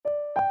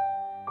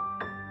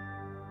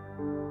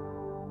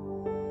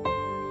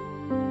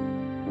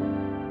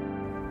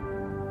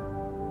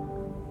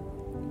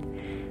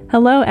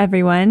Hello,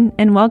 everyone,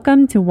 and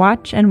welcome to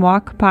Watch and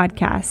Walk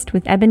podcast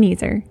with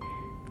Ebenezer.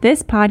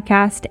 This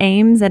podcast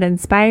aims at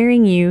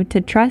inspiring you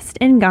to trust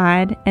in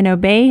God and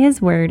obey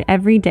His word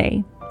every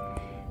day.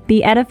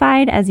 Be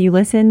edified as you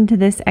listen to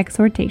this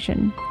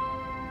exhortation.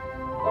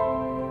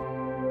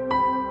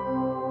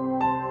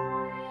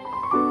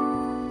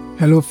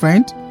 Hello,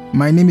 friend.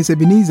 My name is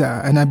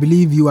Ebenezer, and I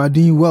believe you are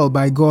doing well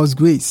by God's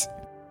grace.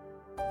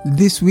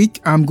 This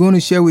week, I'm going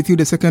to share with you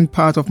the second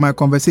part of my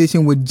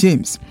conversation with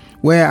James,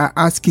 where I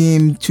ask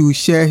him to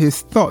share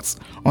his thoughts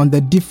on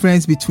the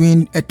difference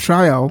between a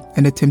trial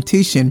and a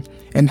temptation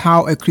and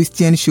how a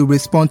Christian should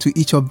respond to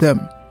each of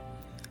them.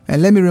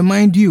 And let me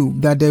remind you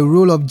that the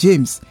role of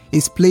James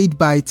is played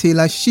by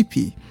Taylor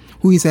Shippey,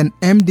 who is an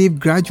MDiv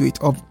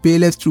graduate of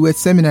Baylor Stewart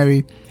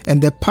Seminary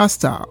and the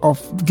pastor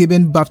of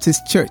Gibbon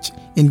Baptist Church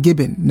in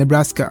Gibbon,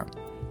 Nebraska.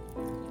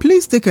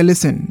 Please take a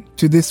listen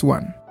to this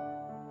one.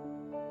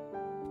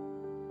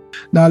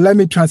 Now, let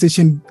me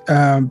transition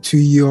to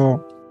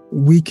your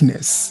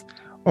weakness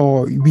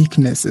or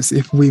weaknesses,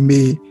 if we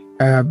may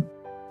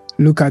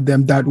look at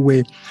them that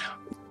way.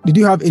 Did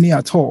you have any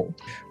at all?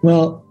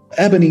 Well,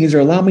 Ebenezer,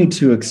 allow me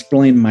to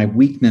explain my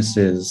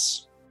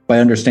weaknesses by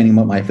understanding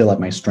what I feel like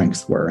my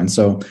strengths were. And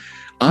so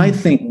I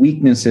think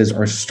weaknesses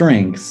are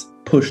strengths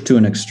pushed to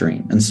an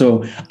extreme. And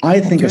so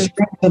I think a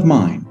strength of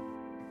mine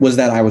was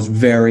that I was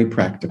very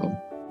practical.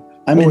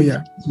 I'm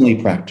intensely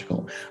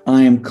practical.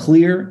 I am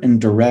clear and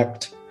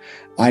direct.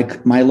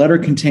 My letter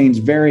contains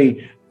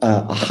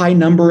a high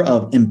number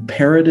of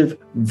imperative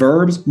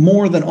verbs,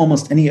 more than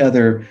almost any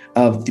other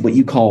of what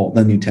you call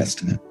the New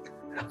Testament.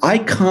 I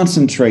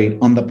concentrate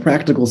on the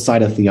practical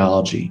side of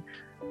theology.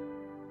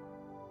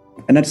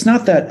 And it's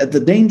not that the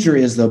danger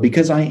is, though,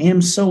 because I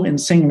am so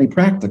insanely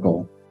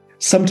practical,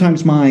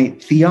 sometimes my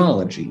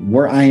theology,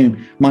 where I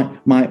am,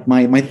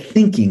 my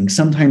thinking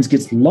sometimes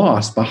gets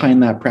lost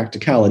behind that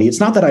practicality. It's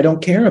not that I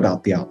don't care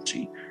about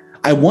theology.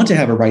 I want to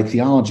have a right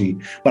theology,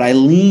 but I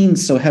lean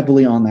so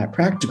heavily on that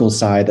practical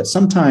side that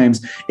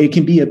sometimes it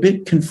can be a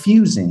bit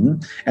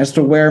confusing as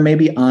to where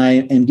maybe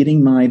I am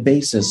getting my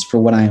basis for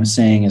what I am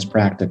saying is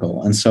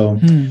practical. And so,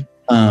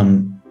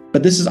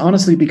 but this is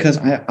honestly because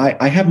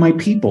I have my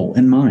people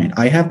in mind.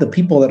 I have the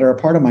people that are a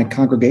part of my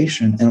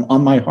congregation and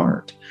on my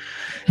heart.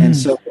 And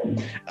so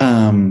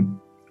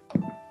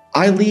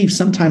I leave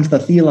sometimes the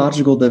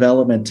theological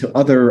development to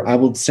other, I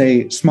would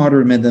say,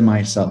 smarter men than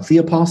myself. The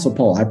Apostle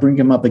Paul, I bring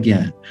him up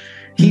again.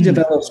 He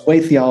develops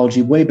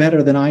theology way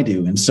better than I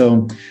do. And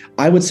so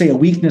I would say a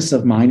weakness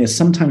of mine is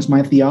sometimes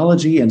my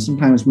theology and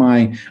sometimes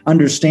my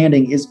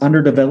understanding is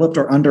underdeveloped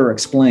or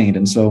underexplained.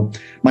 And so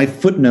my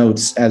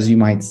footnotes, as you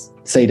might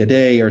say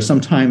today, are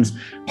sometimes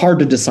hard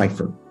to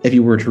decipher if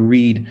you were to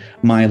read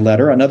my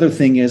letter. Another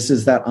thing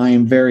is that I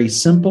am very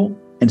simple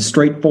and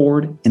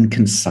straightforward and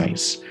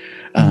concise.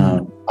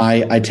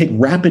 I take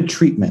rapid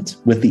treatment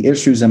with the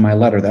issues in my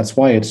letter. That's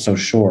why it's so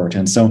short.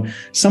 And so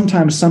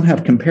sometimes some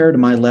have compared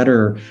my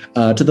letter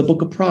to the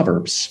book of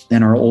Proverbs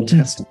in our Old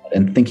Testament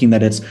and thinking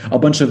that it's a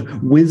bunch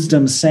of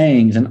wisdom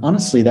sayings. And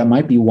honestly, that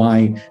might be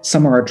why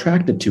some are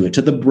attracted to it,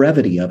 to the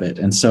brevity of it.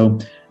 And so,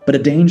 but a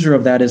danger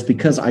of that is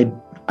because I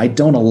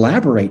don't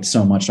elaborate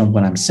so much on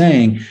what I'm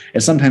saying,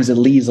 and sometimes it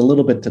leaves a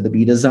little bit to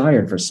be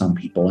desired for some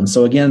people. And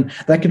so again,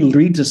 that could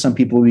lead to some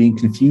people being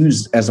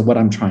confused as to what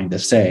I'm trying to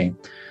say.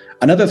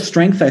 Another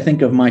strength I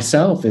think of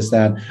myself is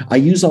that I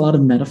use a lot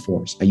of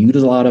metaphors. I use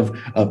a lot of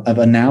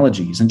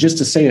analogies. And just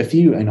to say a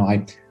few,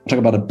 I talk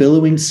about a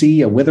billowing sea,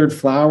 a withered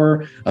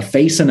flower, a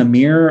face in a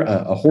mirror,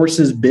 a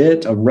horse's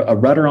bit, a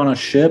rudder on a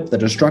ship, the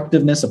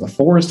destructiveness of a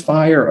forest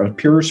fire, a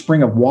pure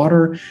spring of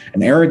water,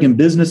 an arrogant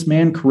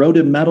businessman,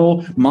 corroded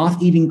metal,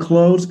 moth-eating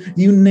clothes,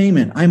 you name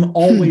it. I'm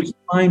always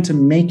trying to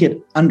make it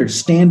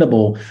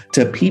understandable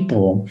to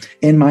people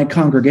in my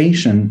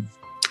congregation.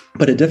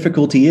 But a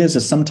difficulty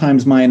is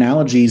sometimes my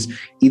analogies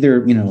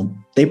either,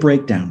 they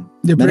break down.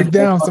 They break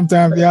down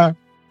sometimes, yeah.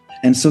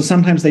 And so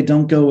sometimes they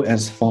don't go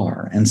as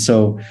far. And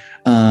so,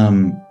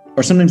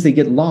 or sometimes they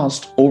get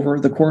lost over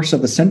the course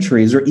of the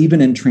centuries or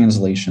even in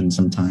translation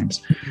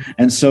sometimes.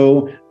 And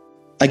so,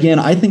 again,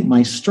 I think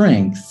my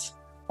strengths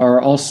are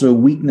also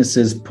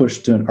weaknesses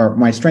pushed to, or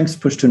my strengths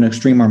pushed to an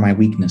extreme are my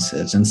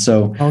weaknesses. And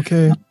so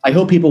I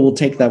hope people will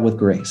take that with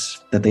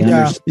grace, that they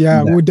understand.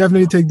 Yeah, we'll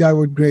definitely take that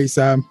with grace.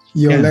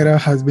 Your letter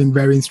has been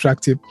very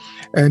instructive,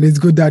 and it's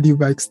good that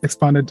you've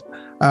expanded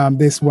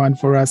this one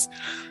for us.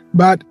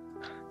 But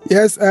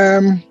yes,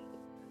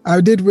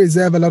 I did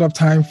reserve a lot of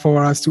time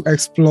for us to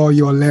explore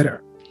your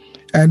letter.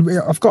 And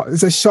of course,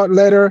 it's a short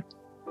letter,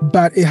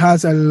 but it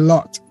has a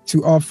lot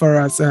to offer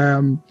us.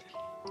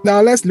 Now,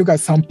 let's look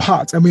at some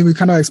parts. We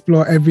cannot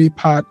explore every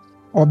part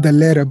of the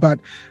letter, but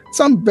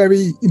some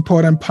very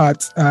important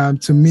parts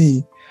to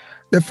me.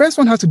 The first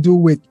one has to do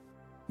with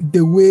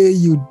the way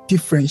you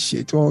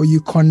differentiate or you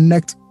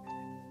connect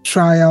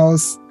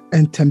trials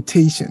and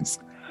temptations.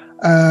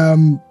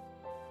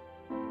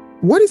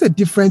 What is the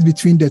difference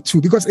between the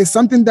two? Because it's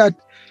something that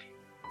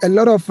a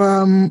lot of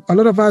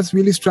us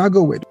really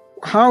struggle with.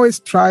 How is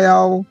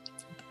trial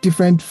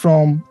different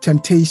from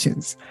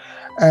temptations?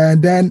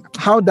 And then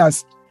how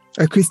does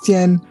a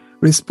Christian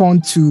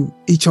respond to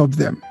each of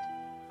them?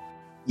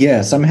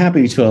 Yes, I'm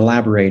happy to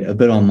elaborate a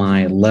bit on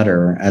my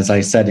letter. As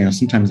I said,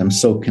 sometimes I'm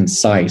so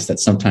concise that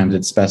sometimes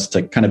it's best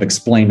to kind of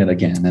explain it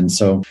again. And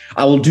so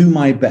I will do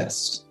my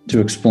best to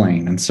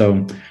explain. And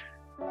so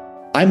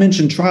I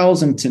mentioned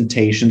trials and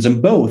temptations,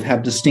 and both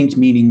have distinct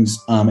meanings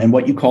in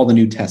what you call the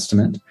New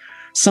Testament.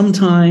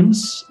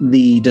 Sometimes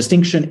the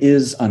distinction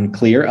is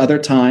unclear. Other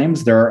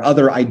times there are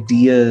other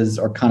ideas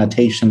or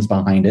connotations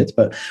behind it.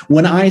 But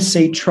when I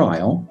say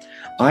trial,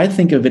 I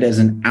think of it as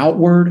an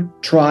outward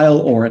trial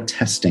or a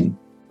testing.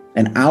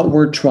 An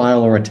outward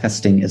trial or a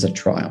testing is a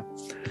trial.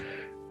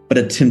 But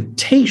a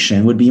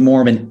temptation would be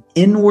more of an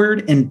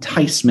inward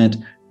enticement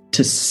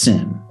to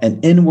sin, an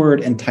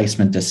inward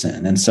enticement to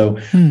sin. And so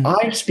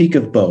I speak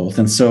of both.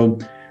 And so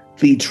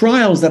the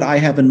trials that I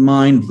have in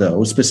mind,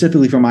 though,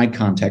 specifically for my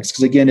context,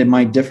 because again, it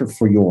might differ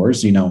for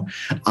yours,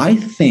 I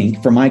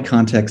think for my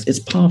context, it's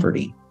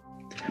poverty.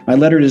 My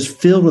letter is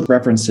filled with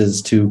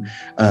references to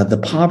the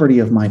poverty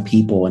of my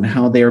people and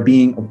how they are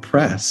being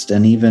oppressed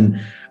and even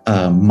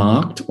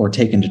mocked or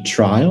taken to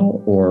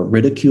trial or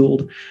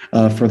ridiculed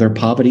for their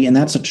poverty. And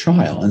that's a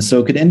trial. And so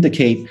it could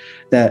indicate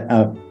that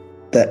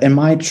that in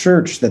my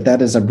church,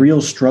 that is a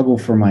real struggle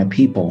for my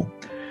people.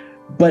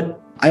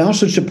 But I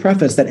also should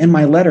preface that in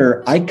my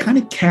letter, I kind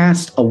of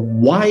cast a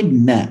wide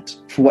net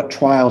for what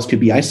trials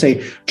could be. I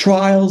say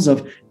trials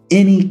of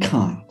any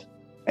kind.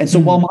 And so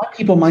while my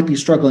people might be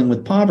struggling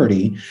with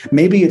poverty,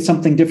 maybe it's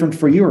something different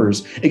for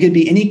yours. It could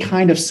be any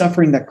kind of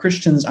suffering that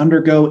Christians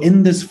undergo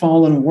in this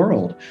fallen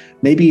world.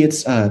 Maybe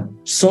it's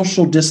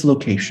social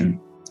dislocation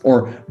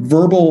or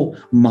verbal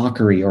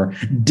mockery or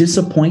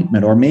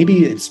disappointment, or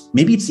maybe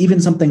it's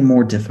even something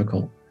more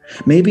difficult.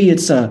 Maybe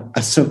it's a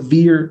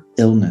severe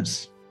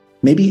illness.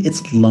 Maybe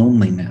it's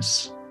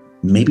loneliness.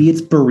 Maybe it's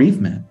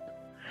bereavement.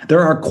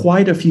 There are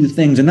quite a few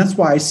things, and that's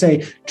why I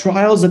say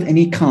trials of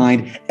any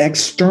kind,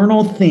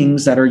 external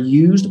things that are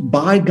used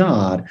by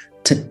God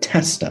to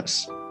test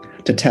us.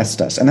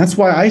 And that's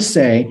why I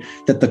say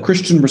that the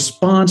Christian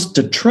response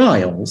to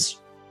trials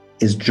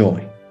is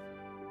joy.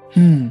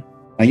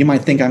 Now, you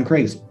might think I'm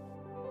crazy.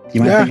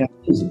 You might think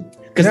I'm crazy.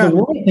 Because the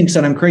world thinks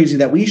that I'm crazy,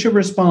 that we should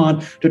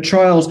respond to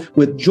trials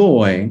with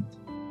joy.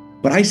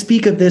 But I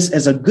speak of this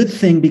as a good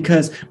thing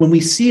because when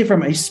we see it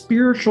from a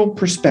spiritual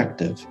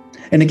perspective,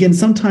 and again,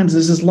 sometimes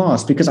this is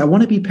lost because I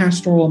want to be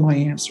pastoral in my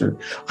answer.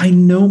 I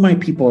know my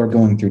people are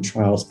going through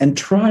trials, and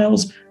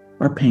trials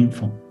are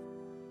painful.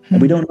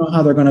 And we don't know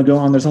how they're going to go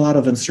on. There's a lot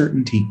of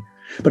uncertainty.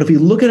 But if we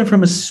look at it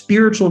from a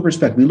spiritual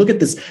perspective, we look at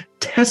this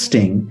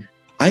testing,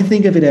 I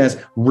think of it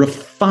as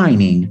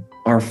refining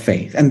our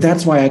faith. And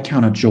that's why I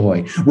count it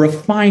joy.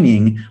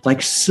 Refining,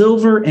 like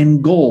silver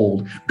and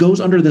gold, goes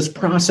under this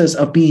process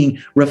of being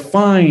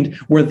refined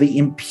where the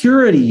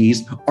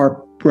impurities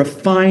are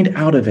refined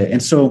out of it.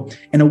 And so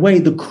in a way,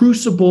 the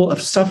crucible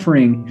of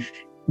suffering,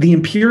 the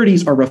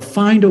impurities are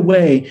refined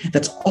away.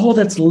 That's all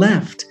that's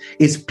left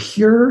is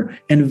pure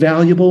and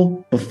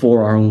valuable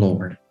before our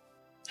Lord.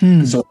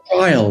 So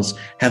trials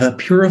have a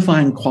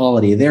purifying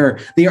quality. They are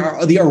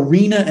the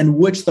arena in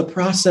which the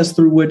process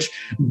through which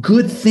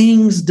good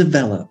things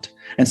developed.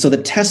 And so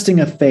the testing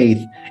of faith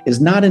is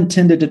not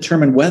intended to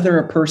determine whether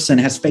a person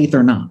has faith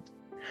or not.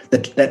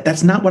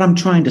 That's not what I'm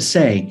trying to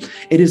say.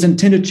 It is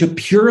intended to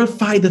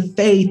purify the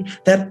faith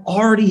that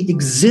already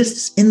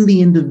exists in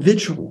the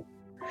individual.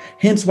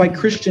 Hence why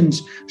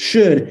Christians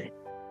should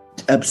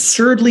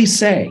absurdly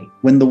say,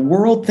 when the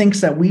world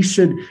thinks that we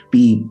should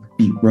be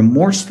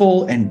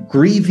remorseful and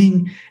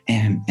grieving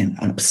and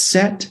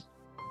upset,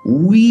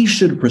 we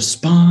should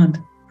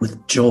respond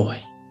with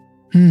joy.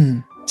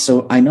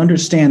 So I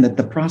understand that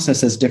the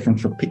process is different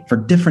for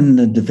different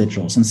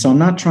individuals. And so I'm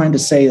not trying to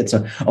say it's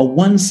a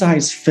one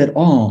size fit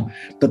all,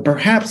 but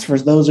perhaps for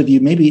those of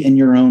you, maybe in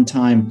your own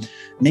time,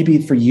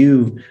 maybe for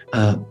you,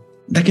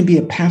 that can be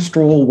a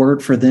pastoral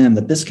word for them,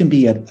 that this can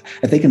be that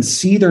they can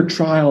see their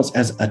trials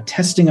as a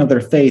testing of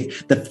their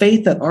faith, the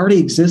faith that already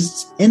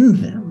exists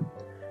in them,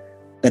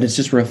 that it's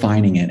just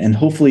refining it. And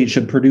hopefully it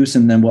should produce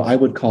in them what I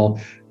would call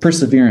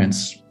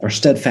perseverance or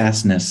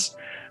steadfastness.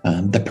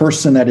 The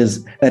person that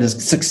is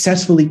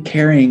successfully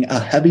carrying a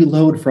heavy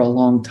load for a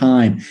long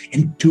time,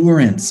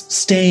 endurance,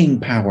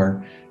 staying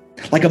power,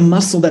 like a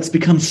muscle that's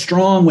become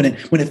strong when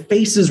it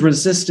faces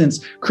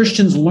resistance.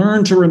 Christians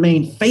learn to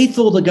remain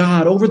faithful to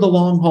God over the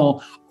long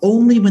haul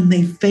only when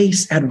they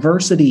face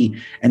adversity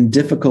and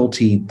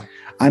difficulty.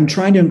 I'm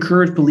trying to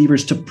encourage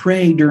believers to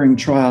pray during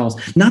trials,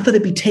 not that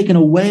it be taken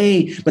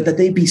away, but that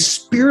they be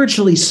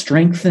spiritually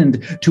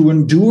strengthened to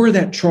endure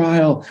that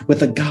trial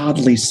with a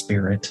godly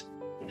spirit.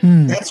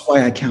 That's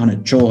why I count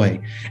it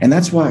joy. And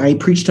that's why I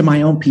preach to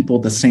my own people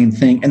the same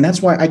thing. And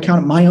that's why I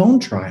count my own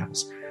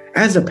trials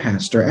as a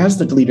pastor, as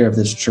the leader of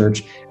this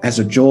church, as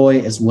a joy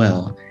as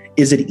well.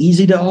 Is it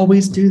easy to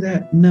always do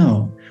that?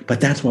 No,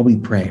 but that's why we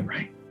pray,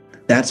 right?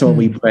 That's what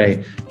we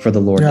pray for the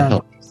Lord to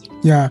help us.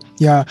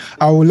 Yeah.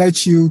 I will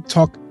let you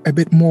talk a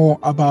bit more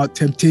about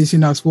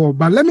temptation as well.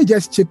 But let me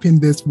just chip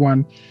in this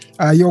one.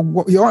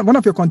 One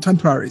of your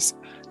contemporaries,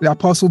 the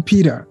Apostle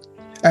Peter,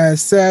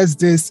 says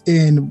this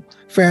in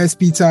 1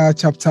 Peter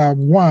chapter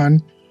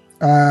 1,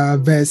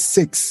 verse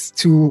 6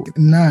 to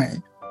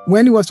 9.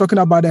 When he was talking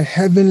about the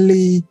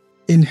heavenly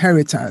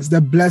inheritance,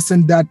 the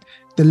blessing that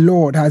the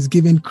Lord has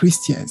given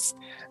Christians,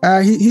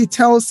 he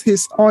tells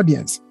his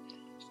audience,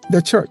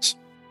 the church,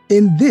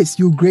 in this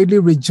you greatly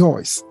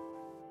rejoice,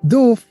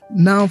 though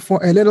now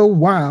for a little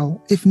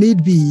while, if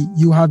need be,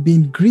 you have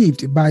been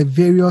grieved by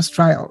various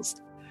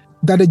trials,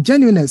 that the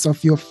genuineness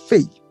of your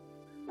faith,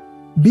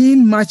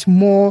 being much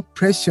more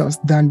precious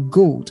than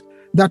gold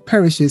that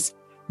perishes,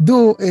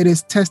 though it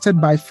is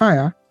tested by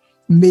fire,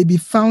 may be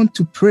found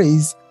to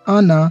praise,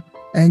 honor,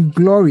 and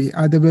glory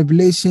at the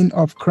revelation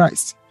of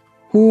Christ,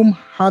 whom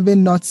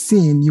having not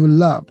seen you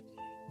love,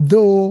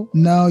 though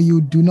now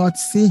you do not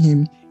see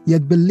him,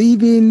 yet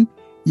believing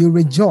you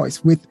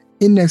rejoice with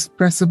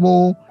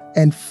inexpressible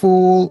and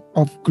full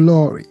of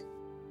glory,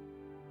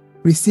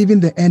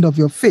 receiving the end of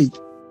your faith,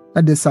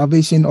 at the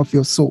salvation of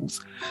your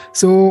souls.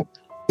 So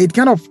it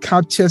kind of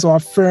captures or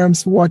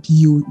affirms what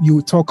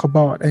you talk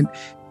about. And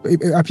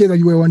it appears that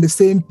you were on the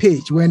same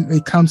page when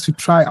it comes to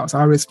trials,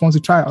 our response to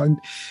trial.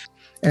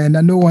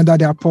 And no wonder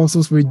the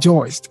apostles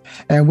rejoiced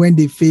and when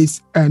they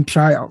faced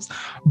trials.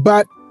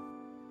 But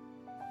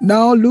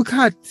now look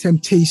at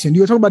temptation.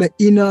 You were talking about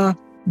the inner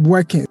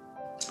working.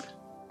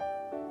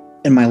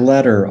 In my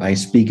letter, I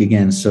speak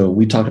again. So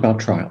we talked about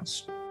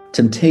trials.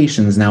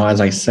 Temptations, now,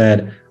 as I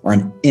said, are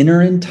an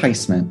inner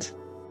enticement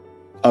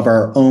of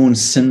our own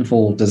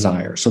sinful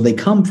desires. So they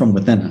come from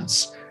within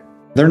us.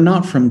 They're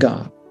not from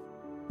God.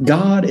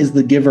 God is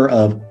the giver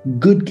of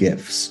good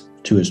gifts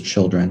to his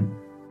children.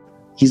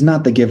 He's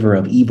not the giver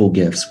of evil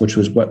gifts, which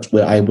was what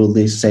I will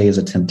say is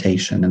a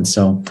temptation. And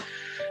so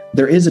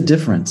there is a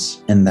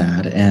difference in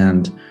that.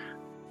 And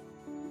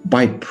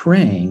by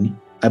praying,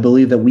 I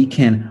believe that we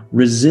can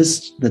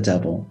resist the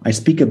devil. I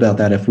speak about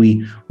that. If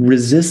we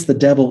resist the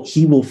devil,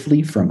 he will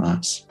flee from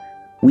us.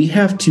 We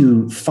have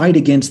to fight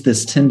against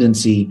this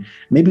tendency.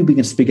 Maybe we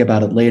can speak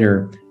about it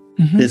later,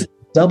 this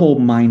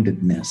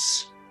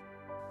double-mindedness.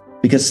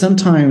 Because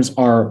sometimes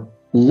our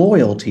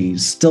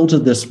loyalties still to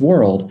this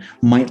world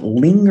might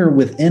linger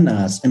within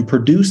us and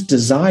produce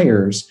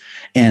desires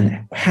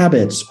and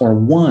habits or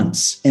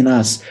wants in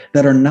us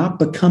that are not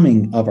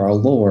becoming of our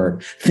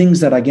Lord, things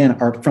that, again,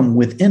 are from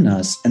within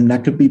us. And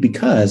that could be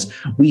because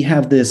we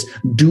have this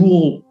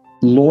dual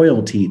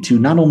loyalty to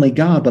not only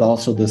God, but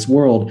also this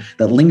world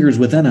that lingers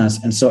within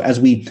us. And so as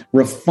we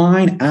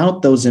refine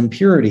out those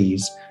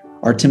impurities,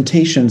 our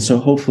temptations so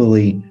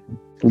hopefully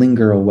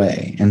linger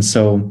away. And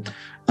so,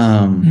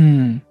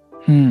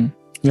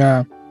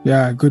 Yeah,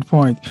 good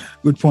point.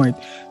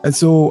 And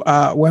so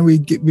when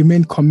we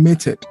remain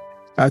committed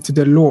to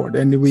the Lord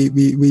and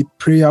we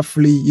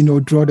prayerfully,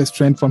 draw the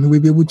strength from him,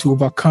 we'll be able to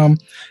overcome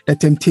the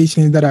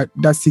temptations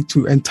that seek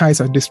to entice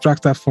us,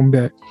 distract us from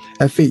the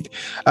faith.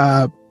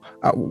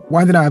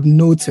 One thing I've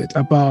noted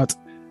about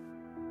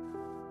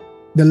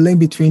the link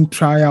between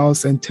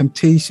trials and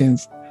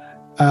temptations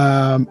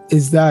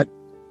is that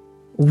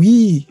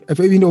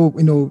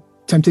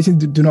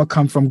temptations do not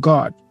come from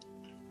God.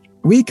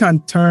 We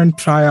can turn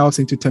trials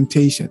into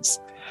temptations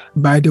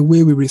by the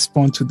way we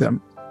respond to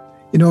them.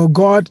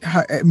 God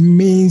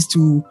means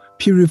to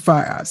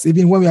purify us,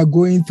 even when we are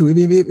going through,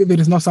 if it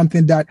is not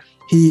something that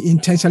he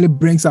intentionally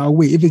brings our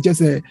way, if it's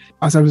just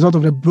as a result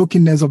of the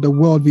brokenness of the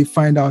world we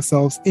find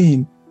ourselves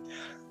in.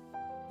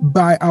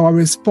 By our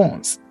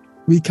response,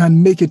 we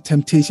can make it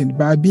temptation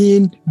by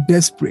being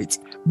desperate,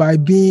 by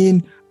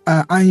being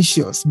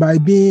anxious, by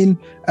being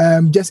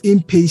just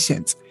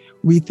impatient.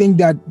 We think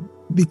that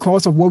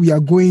because of what we are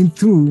going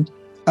through,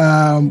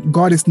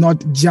 God is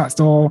not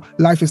just or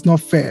life is not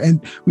fair. And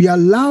we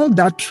allow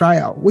that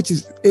trial, which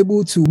is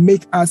able to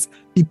make us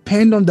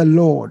depend on the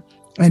Lord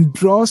and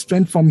draw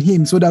strength from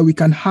him so that we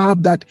can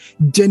have that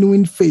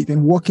genuine faith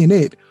and walk in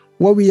it.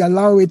 What we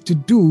allow it to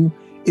do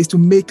is to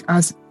make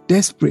us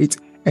desperate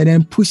and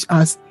then push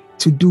us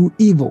to do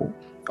evil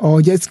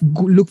or just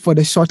look for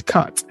the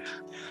shortcut.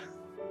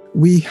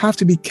 We have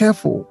to be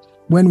careful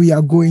when we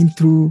are going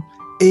through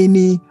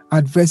any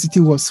adversity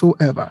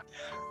whatsoever.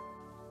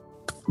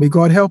 May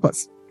God help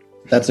us.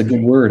 That's a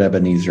good word,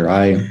 Ebenezer.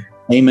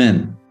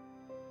 Amen.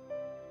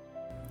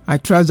 I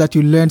trust that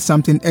you learned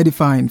something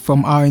edifying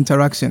from our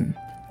interaction.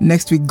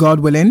 Next week, God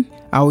willing,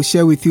 I will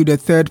share with you the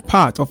third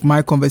part of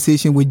my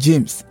conversation with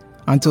James.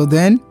 Until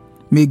then,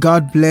 may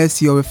God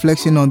bless your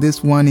reflection on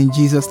this one in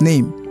Jesus'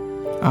 name.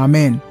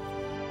 Amen.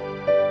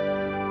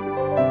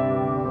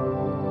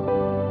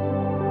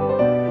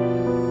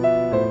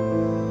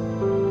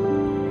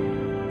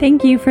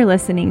 Thank you for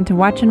listening to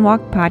Watch and Walk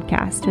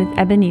Podcast with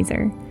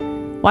Ebenezer.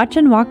 Watch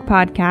and Walk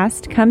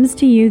Podcast comes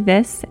to you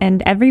this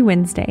and every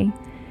Wednesday.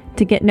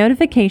 To get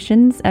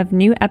notifications of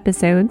new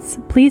episodes,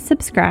 please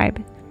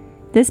subscribe.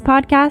 This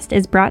podcast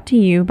is brought to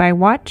you by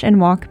Watch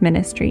and Walk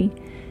Ministry.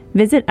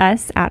 Visit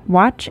us at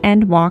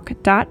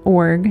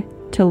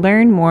watchandwalk.org to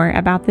learn more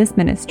about this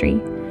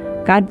ministry.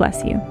 God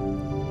bless you.